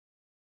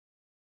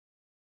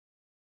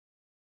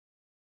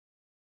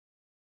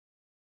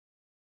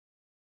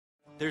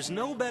There's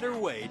no better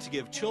way to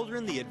give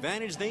children the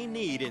advantage they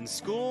need in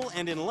school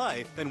and in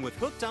life than with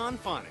Hooked on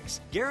Phonics,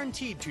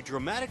 guaranteed to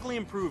dramatically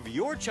improve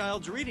your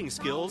child's reading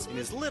skills in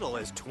as little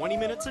as 20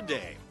 minutes a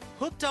day.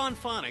 Hooked on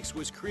Phonics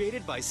was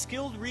created by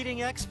skilled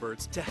reading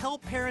experts to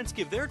help parents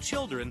give their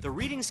children the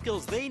reading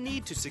skills they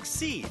need to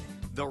succeed.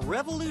 The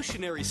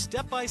revolutionary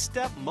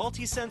step-by-step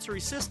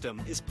multisensory system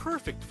is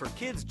perfect for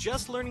kids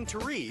just learning to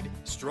read,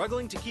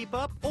 struggling to keep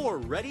up, or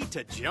ready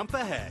to jump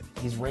ahead.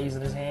 He's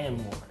raising his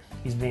hand more.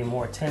 He's being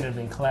more attentive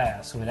in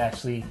class, so it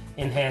actually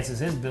enhances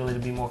his ability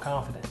to be more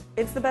confident.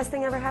 It's the best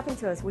thing ever happened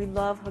to us. We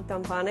love Hooked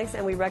on Phonics,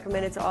 and we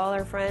recommend it to all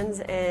our friends,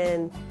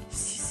 and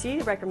she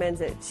recommends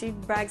it. She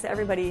brags to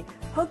everybody,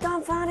 Hooked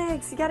on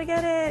Phonics, you gotta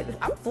get it.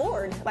 I'm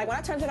floored. Like, when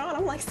I turned it on,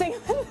 I'm like singing,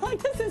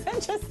 like, this is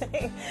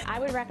interesting. I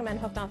would recommend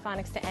Hooked on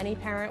Phonics to any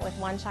parent with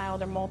one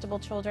child or multiple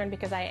children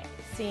because I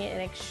see an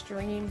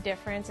extreme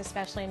difference,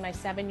 especially in my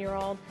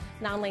 7-year-old.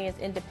 Not only his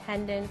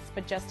independence,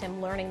 but just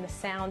him learning the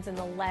sounds and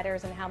the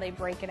letters and how they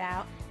break it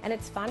out, and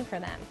it's fun for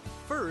them.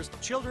 First,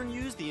 children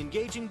use the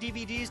engaging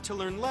DVDs to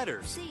learn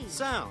letters,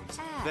 sounds,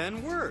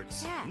 then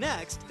words.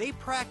 Next, they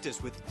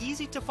practice with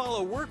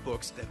easy-to-follow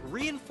workbooks that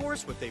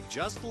reinforce what they've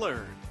just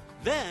learned.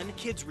 Then,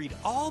 kids read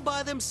all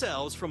by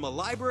themselves from a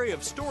library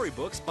of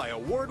storybooks by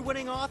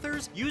award-winning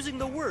authors using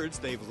the words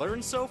they've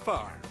learned so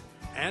far.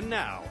 And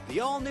now, the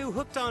all-new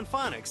Hooked on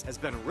Phonics has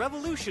been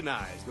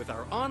revolutionized with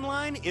our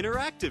online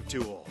interactive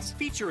tools,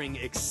 featuring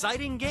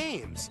exciting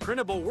games,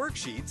 printable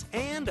worksheets,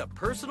 and a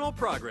personal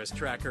progress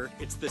tracker.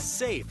 It's the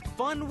safe,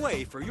 fun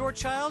way for your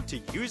child to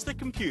use the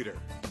computer.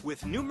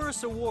 With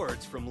numerous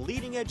awards from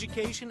leading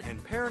education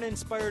and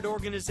parent-inspired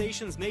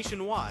organizations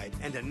nationwide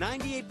and a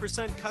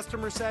 98%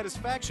 customer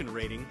satisfaction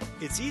rating,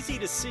 it's easy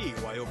to see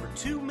why over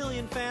 2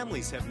 million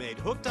families have made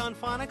Hooked on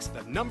Phonics the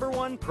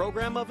 #1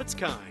 program of its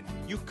kind.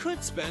 You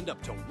could spend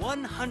up to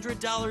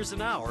 $100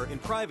 an hour in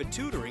private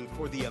tutoring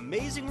for the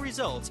amazing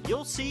results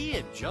you'll see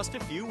in just a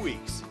few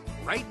weeks.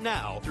 Right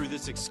now, through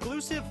this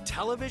exclusive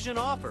television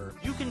offer,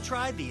 you can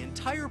try the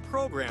entire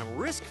program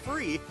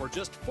risk-free for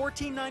just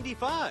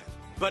 $14.95.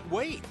 But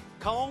wait,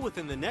 call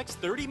within the next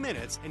 30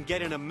 minutes and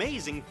get an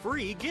amazing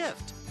free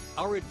gift.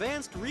 Our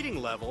advanced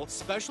reading level,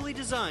 specially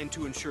designed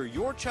to ensure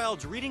your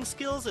child's reading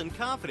skills and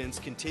confidence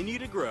continue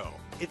to grow.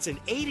 It's an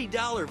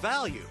 $80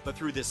 value, but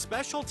through this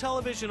special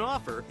television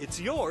offer, it's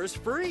yours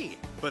free.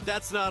 But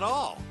that's not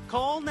all.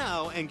 Call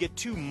now and get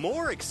 2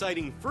 more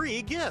exciting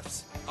free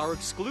gifts. Our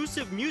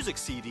exclusive music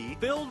CD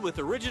filled with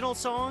original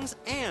songs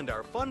and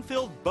our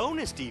fun-filled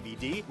bonus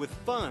DVD with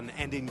fun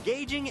and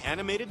engaging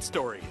animated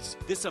stories.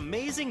 This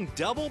amazing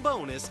double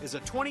bonus is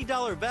a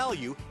 $20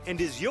 value and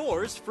is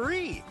yours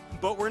free.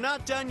 But we're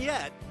not done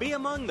yet. Be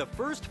among the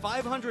first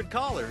 500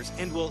 callers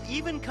and we'll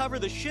even cover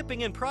the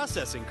shipping and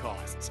processing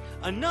costs.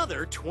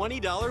 Another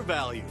 $20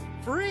 value.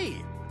 Free!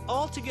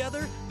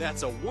 Altogether,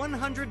 that's a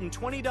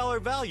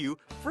 $120 value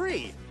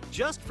free,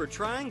 just for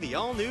trying the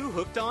all-new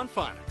Hooked on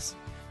Phonics.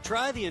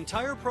 Try the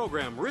entire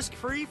program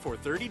risk-free for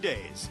 30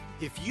 days.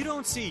 If you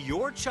don't see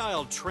your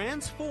child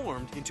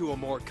transformed into a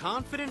more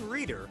confident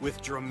reader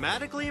with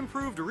dramatically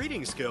improved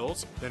reading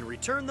skills, then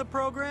return the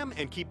program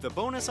and keep the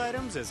bonus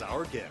items as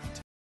our gift.